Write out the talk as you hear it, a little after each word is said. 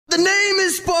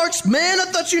Miss Sparks, man, I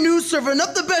thought you knew, serving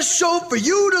up the best show for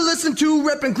you to listen to,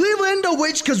 repping Cleveland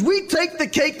OH, cause we take the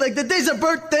cake like the day's a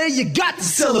birthday, you got to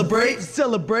celebrate.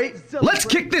 Let's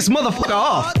kick this motherfucker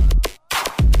off.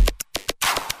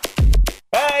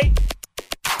 Hey.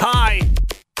 Hi.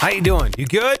 How you doing? You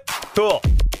good? Cool.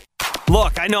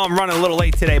 Look, I know I'm running a little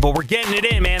late today, but we're getting it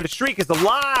in, man. The streak is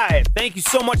alive. Thank you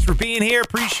so much for being here.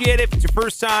 Appreciate it. If it's your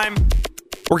first time,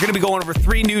 we're going to be going over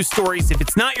 3 news stories. If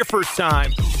it's not your first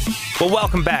time, well,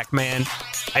 welcome back, man.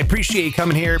 I appreciate you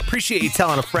coming here. Appreciate you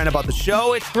telling a friend about the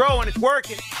show. It's growing. It's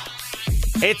working.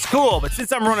 It's cool, but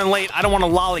since I'm running late, I don't want to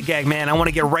lollygag, man. I want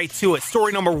to get right to it.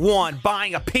 Story number 1,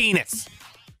 buying a penis.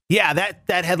 Yeah,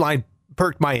 that headline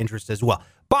perked my interest as well.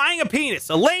 Buying a penis.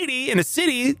 A lady in a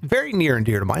city very near and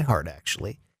dear to my heart,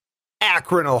 actually.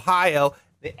 Akron, Ohio.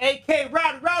 The AK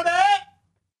Rowdy.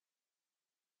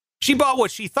 She bought what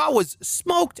she thought was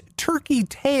smoked turkey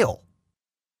tail.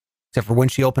 Except for when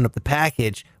she opened up the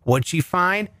package, what'd she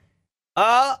find?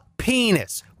 A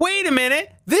penis. Wait a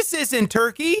minute. This isn't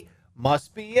turkey.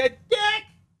 Must be a dick.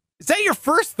 Is that your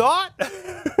first thought?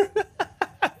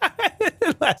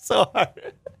 That's so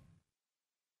hard.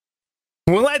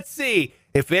 Well, let's see.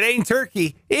 If it ain't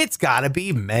turkey, it's gotta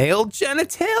be male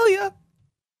genitalia.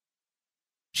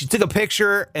 She took a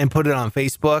picture and put it on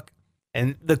Facebook,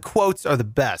 and the quotes are the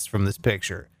best from this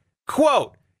picture.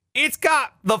 Quote, it's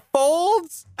got the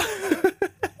folds.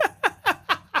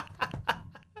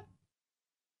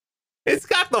 It's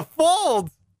got the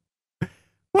folds.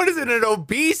 What is it, an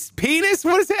obese penis?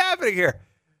 What is happening here?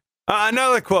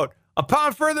 Another quote,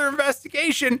 upon further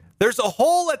investigation, there's a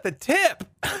hole at the tip.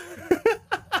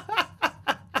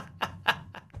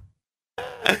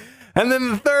 And then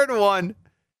the third one,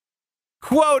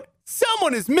 quote,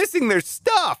 someone is missing their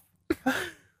stuff.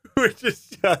 Which is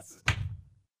just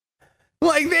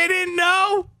like they didn't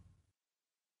know.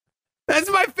 That's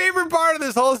my favorite part of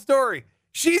this whole story.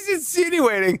 She's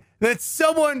insinuating that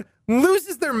someone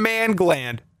loses their man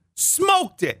gland,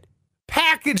 smoked it,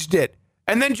 packaged it,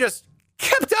 and then just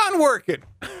kept on working.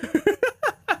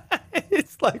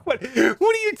 It's like, what are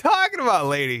you talking about,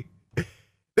 lady?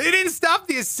 They didn't stop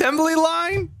the assembly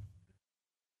line?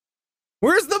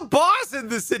 Where's the boss in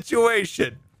this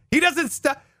situation? He doesn't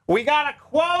stop. We got a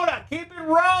quota. Keep it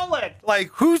rolling. Like,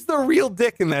 who's the real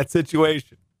dick in that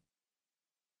situation?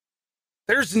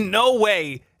 There's no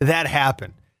way that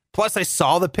happened. Plus, I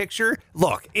saw the picture.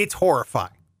 Look, it's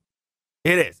horrifying.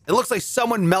 It is. It looks like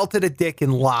someone melted a dick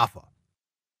in lava.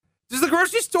 Does the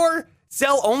grocery store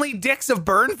sell only dicks of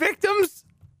burn victims?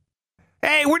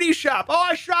 Hey, where do you shop? Oh,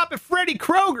 I shop at Freddy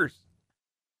Kroger's.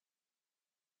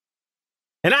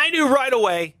 And I knew right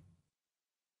away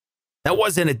that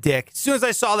wasn't a dick. As soon as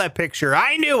I saw that picture,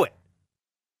 I knew it.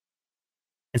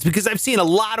 It's because I've seen a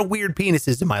lot of weird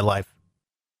penises in my life.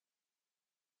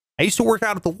 I used to work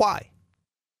out at the Y.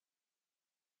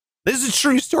 This is a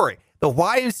true story. The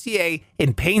YMCA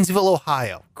in Painesville,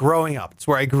 Ohio, growing up. It's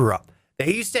where I grew up.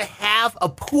 They used to have a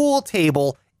pool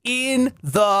table in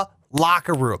the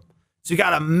locker room. So you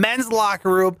got a men's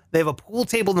locker room. They have a pool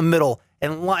table in the middle.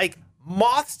 And like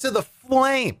moths to the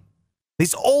flame,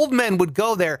 these old men would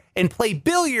go there and play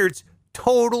billiards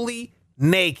totally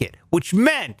naked, which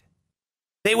meant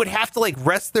they would have to like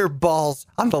rest their balls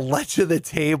on the ledge of the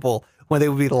table when they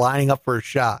would be lining up for a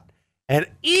shot. And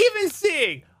even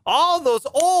seeing all those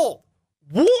old,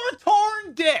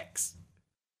 war-torn dicks,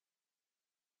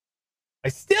 I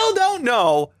still don't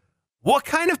know what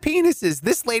kind of penises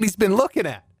this lady's been looking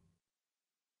at.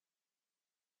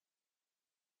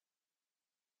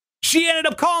 She ended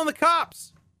up calling the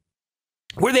cops,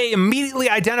 where they immediately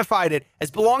identified it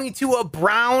as belonging to a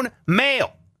brown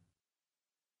male.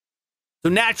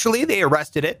 So naturally, they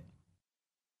arrested it.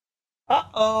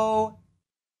 Uh-oh.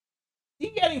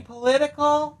 You getting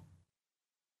political?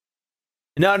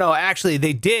 No, actually,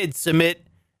 they did submit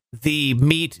the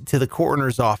meat to the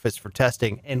coroner's office for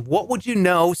testing. And what would you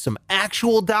know? Some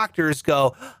actual doctors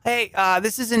go, hey,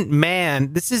 this isn't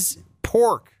man. This is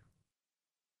pork.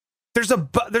 There's a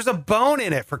bone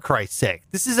in it, for Christ's sake.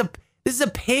 This is a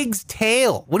pig's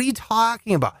tail. What are you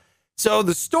talking about? So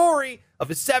the story of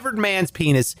a severed man's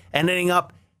penis ending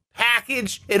up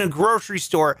packaged in a grocery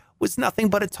store was nothing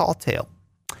but a tall tale.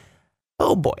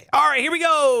 Oh boy. All right, here we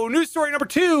go. News story number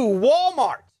 2,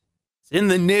 Walmart. It's in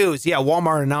the news. Yeah,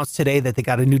 Walmart announced today that they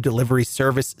got a new delivery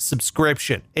service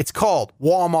subscription. It's called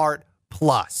Walmart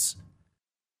Plus,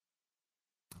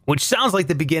 which sounds like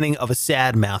the beginning of a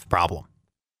sad math problem.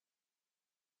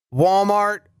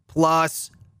 Walmart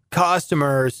plus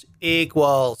customers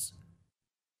equals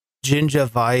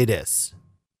gingivitis.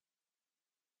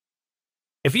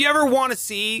 If you ever want to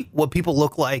see what people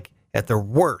look like at their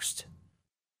worst,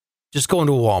 just going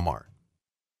to a Walmart.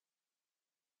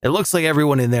 It looks like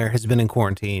everyone in there has been in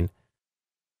quarantine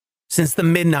since the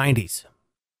mid-90s.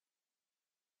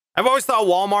 I've always thought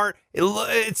Walmart,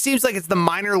 it seems like it's the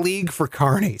minor league for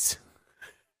carnies.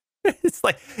 It's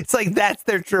like that's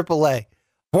their AAA.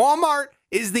 Walmart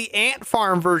is the ant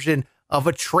farm version of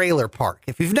a trailer park.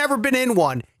 If you've never been in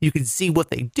one, you can see what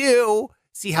they do,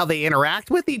 see how they interact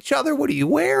with each other. What are you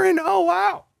wearing? Oh,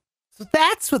 wow. So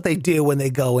that's what they do when they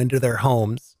go into their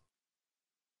homes.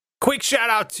 Quick shout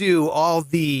out to all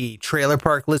the trailer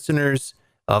park listeners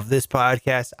of this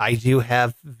podcast. I do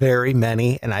have very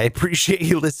many, and I appreciate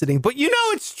you listening, but you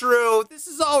know it's true. This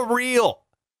is all real.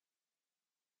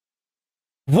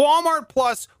 Walmart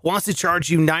Plus wants to charge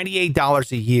you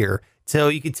 $98 a year so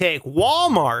you can take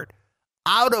Walmart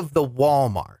out of the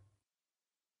Walmart.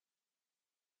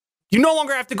 You no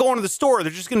longer have to go into the store.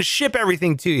 They're just going to ship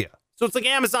everything to you. So it's like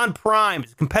Amazon Prime.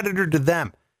 It's a competitor to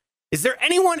them. Is there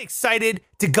anyone excited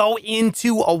to go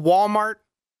into a Walmart?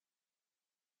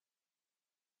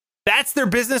 That's their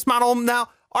business model now.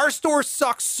 Our store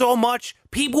sucks so much,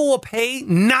 people will pay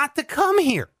not to come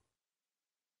here.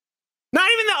 Not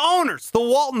even the owners, the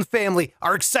Walton family,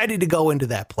 are excited to go into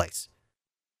that place.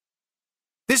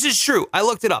 This is true. I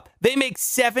looked it up. They make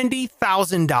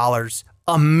 $70,000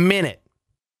 a minute.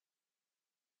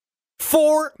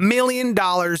 $4 million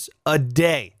a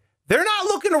day. They're not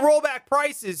looking to roll back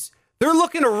prices. They're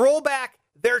looking to roll back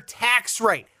their tax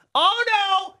rate. Oh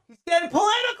no, he's getting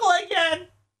political again.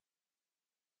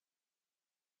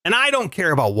 And I don't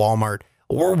care about Walmart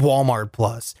or Walmart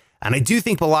Plus. And I do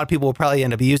think a lot of people will probably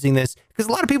end up using this because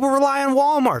a lot of people rely on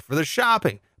Walmart for their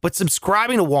shopping. But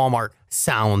subscribing to Walmart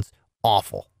sounds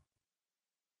awful.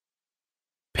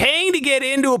 Paying to get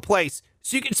into a place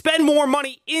so you can spend more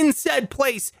money in said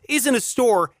place isn't a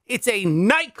store, it's a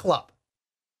nightclub.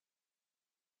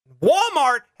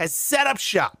 Walmart has set up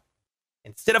shop.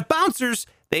 Instead of bouncers,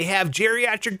 they have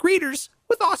geriatric greeters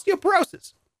with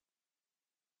osteoporosis.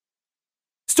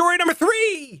 Story number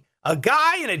 3, a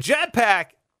guy in a jetpack.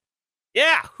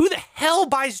 Yeah, who the hell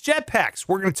buys jetpacks?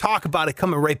 We're going to talk about it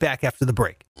coming right back after the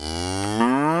break.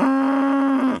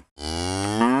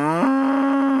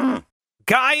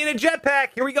 Guy in a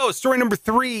jetpack. Here we go. Story number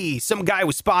 3. Some guy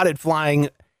was spotted flying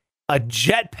a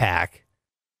jetpack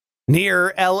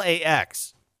near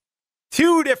LAX.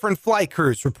 2 different flight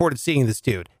crews reported seeing this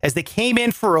dude as they came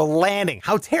in for a landing.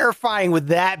 How terrifying would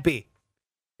that be?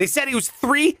 They said he was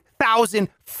 3,000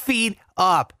 feet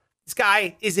up. This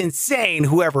guy is insane,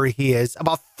 whoever he is.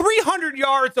 About 300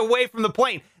 yards away from the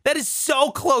plane. That is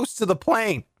so close to the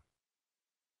plane.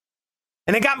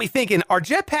 And it got me thinking, are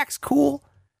jetpacks cool?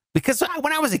 Because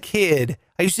when I was a kid,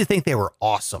 I used to think they were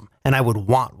awesome and I would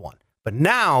want one. But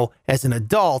now, as an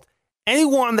adult,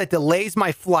 anyone that delays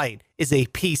my flight is a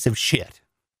piece of shit.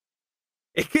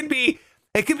 It could be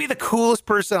the coolest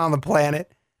person on the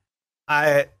planet.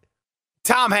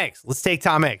 Tom Hanks. Let's take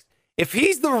Tom Hanks. If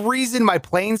he's the reason my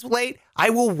plane's late, I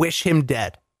will wish him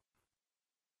dead.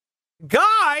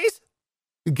 Guys,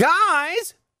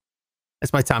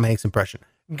 that's my Tom Hanks impression.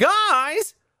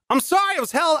 Guys, I'm sorry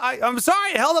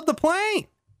I held up the plane.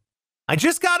 I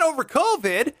just got over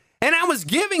COVID and I was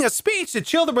giving a speech to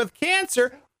children with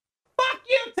cancer. Fuck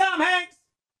you, Tom Hanks.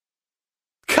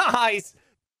 Guys,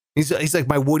 he's like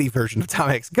my Woody version of Tom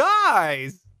Hanks.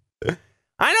 Guys,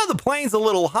 I know the plane's a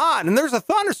little hot and there's a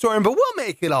thunderstorm, but we'll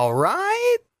make it all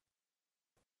right.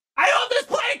 I hope this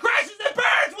plane crashes and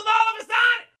burns with all of us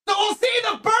on it, so we'll see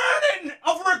the burden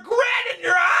of regret in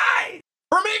your eyes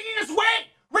for making us wait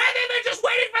rather than just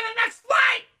waiting for the next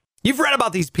flight. You've read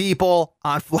about these people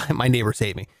on flight. My neighbors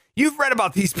hate me. You've read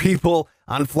about these people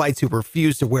on flights who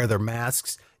refuse to wear their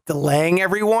masks, delaying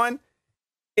everyone.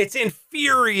 It's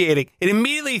infuriating. It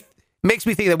immediately makes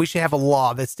me think that we should have a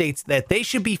law that states that they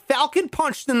should be falcon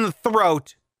punched in the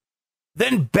throat,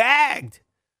 then bagged.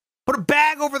 Put a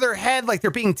bag over their head like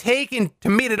they're being taken to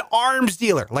meet an arms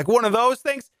dealer, like one of those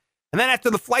things. And then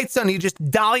after the flight's done, you just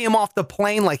dolly them off the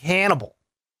plane like Hannibal.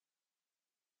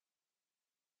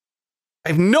 I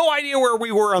have no idea where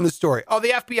we were on the story. Oh, the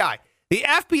FBI. The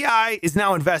FBI is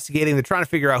now investigating. They're trying to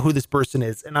figure out who this person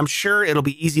is. And I'm sure it'll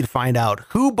be easy to find out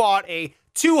who bought a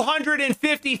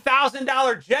 $250,000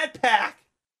 jetpack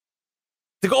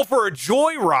to go for a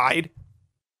joyride.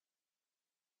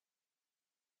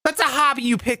 That's a hobby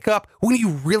you pick up when you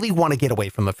really want to get away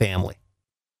from the family.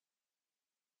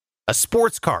 A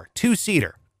sports car,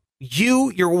 2-seater.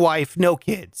 You, your wife, no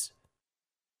kids.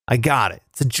 I got it.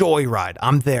 It's a joyride.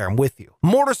 I'm there. I'm with you.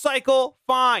 Motorcycle,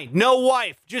 fine. No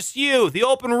wife, just you. The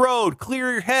open road, clear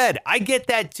your head. I get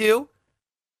that too.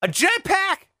 A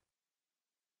jetpack.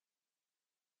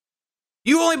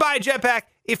 You only buy a jetpack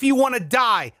if you want to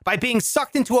die by being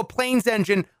sucked into a plane's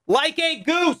engine like a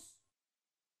goose.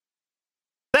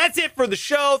 That's it for the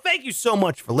show. Thank you so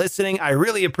much for listening. I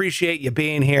really appreciate you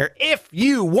being here. If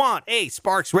you want a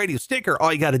Sparks Radio sticker,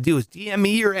 all you got to do is DM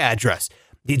me your address.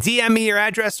 You DM me your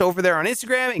address over there on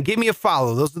Instagram and give me a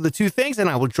follow. Those are the two things, and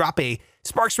I will drop a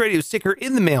Sparks Radio sticker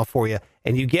in the mail for you,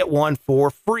 and you get one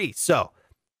for free. So,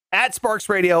 at Sparks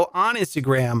Radio on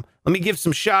Instagram, let me give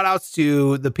some shout outs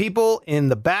to the people in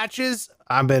the batches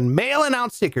I've been mailing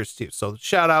out stickers to. So,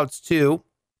 shout outs to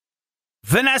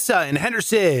Vanessa in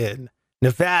Henderson,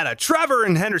 Nevada, Trevor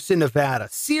in Henderson, Nevada,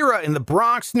 Sierra in the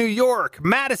Bronx, New York,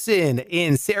 Madison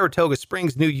in Saratoga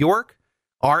Springs, New York,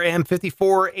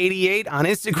 RM5488 on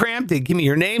Instagram to give me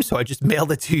your name, so I just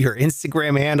mailed it to your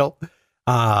Instagram handle.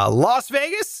 Las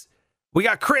Vegas, we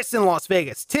got Chris in Las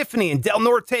Vegas, Tiffany in Del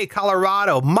Norte,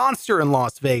 Colorado, Monster in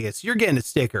Las Vegas, you're getting a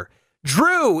sticker.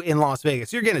 Drew in Las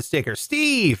Vegas, you're getting a sticker.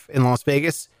 Steve in Las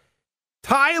Vegas,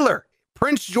 Tyler,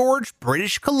 Prince George,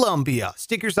 British Columbia.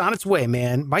 Stickers on its way,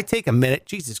 man. Might take a minute.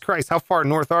 Jesus Christ, how far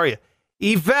north are you?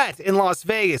 Yvette in Las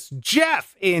Vegas.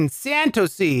 Jeff in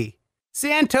Santos T.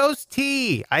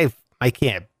 I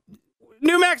can't.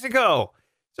 New Mexico.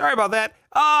 Sorry about that.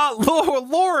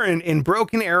 Lauren in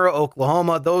Broken Arrow,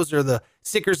 Oklahoma. Those are the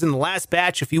stickers in the last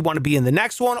batch. If you want to be in the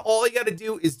next one, all you got to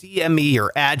do is DM me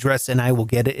your address and I will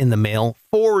get it in the mail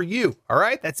for you. All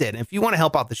right? That's it. And if you want to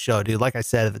help out the show, dude, like I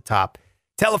said at the top,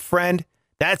 tell a friend.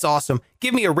 That's awesome.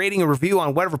 Give me a rating and review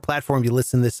on whatever platform you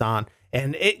listen to this on,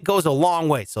 and it goes a long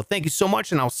way. So thank you so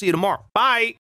much, and I'll see you tomorrow. Bye.